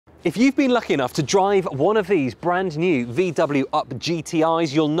If you've been lucky enough to drive one of these brand new VW Up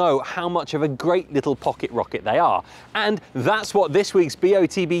GTIs, you'll know how much of a great little pocket rocket they are. And that's what this week's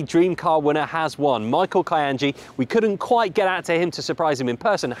BOTB Dream Car winner has won, Michael Kayange. We couldn't quite get out to him to surprise him in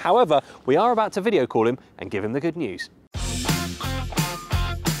person. However, we are about to video call him and give him the good news.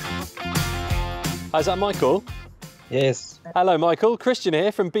 Hi, is that Michael? Yes. Hello, Michael. Christian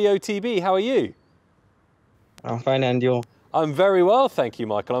here from BOTB. How are you? I'm fine, and you? I'm very well, thank you,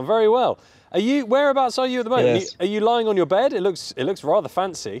 Michael. I'm very well. Whereabouts are you at the moment? Yes. Are you lying on your bed? It looks rather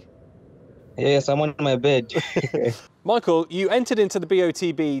fancy. Yes, I'm on my bed. Michael, you entered into the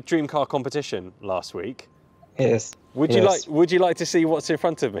BOTB Dream Car competition last week. Yes. Would you like to see what's in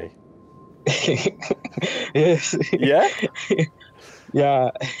front of me? Yes. Yeah?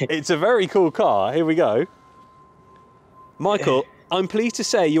 Yeah. It's a very cool car. Here we go. Michael, I'm pleased to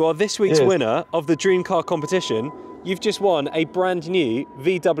say you are this week's winner of the Dream Car competition. You've just won a brand new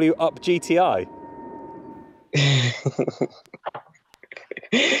VW Up GTI.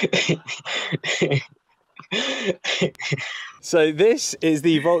 So this is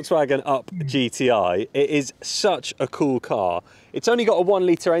the Volkswagen Up GTI. It is such a cool car. It's only got a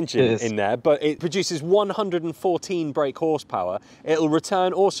 1-litre engine in there, but it produces 114 brake horsepower. It'll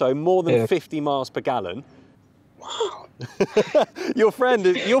return also more than 50 miles per gallon. Wow. your friend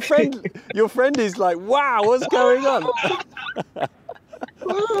is like, wow, what's going on?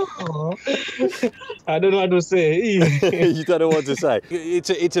 I don't know what to say. You don't know what to say.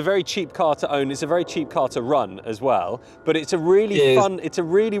 It's a very cheap car to own. It's a very cheap car to run as well. But it's a really fun. It's a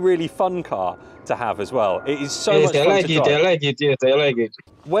really fun car to have as well. It is so much fun to drive. I like it. Yes, I like it.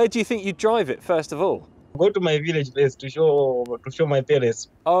 Where do you think you'd drive it first of all? Go to my village place to show my parents.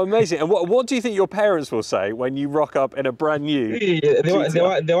 Oh, amazing! And what do you think your parents will say when you rock up in a brand new?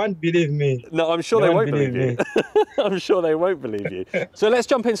 They won't believe me. No, I'm sure they won't believe you. I'm sure they won't believe you. So let's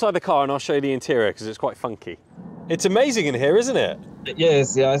jump inside the car and I'll show you the interior because it's quite funky. It's amazing in here, isn't it?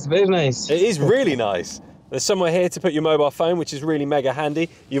 Yes, yeah, it's very nice. It is really nice. There's somewhere here to put your mobile phone, which is really mega handy.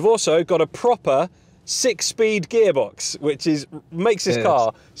 You've also got a proper 6-speed gearbox, which makes this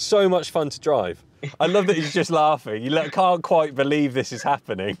car so much fun to drive. I love that he's just laughing. You can't quite believe this is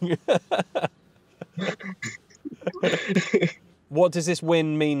happening. What does this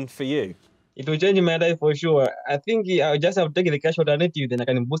win mean for you? It will change my life for sure. I think I'll just have to take the cash alternative, then I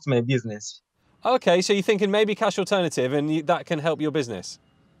can boost my business. Okay, so you're thinking maybe cash alternative and that can help your business?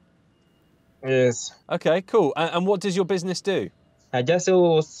 Yes. Okay, cool. And what does your business do? I just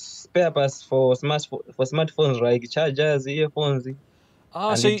sell spare parts for smartphones, like chargers, earphones.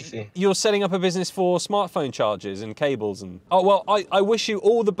 Ah, so you're setting up a business for smartphone chargers and cables and... Oh, well, I wish you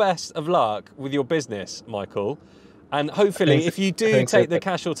all the best of luck with your business, Michael. And hopefully, if you do take the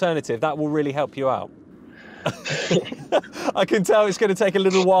cash alternative, that will really help you out. I can tell it's going to take a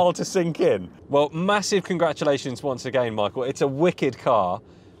little while to sink in. Well, massive congratulations once again, Michael. It's a wicked car.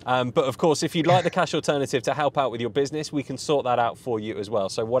 But of course, if you'd like the cash alternative to help out with your business, we can sort that out for you as well.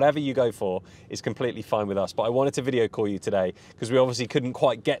 So whatever you go for is completely fine with us. But I wanted to video call you today because we obviously couldn't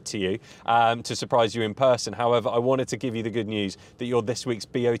quite get to you to surprise you in person. However, I wanted to give you the good news that you're this week's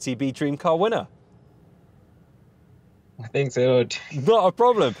BOTB Dream Car winner. Thanks a lot. Not a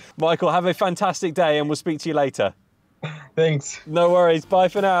problem. Michael, have a fantastic day and we'll speak to you later. Thanks. No worries. Bye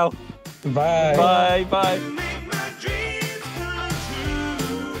for now. Bye. Bye. Bye.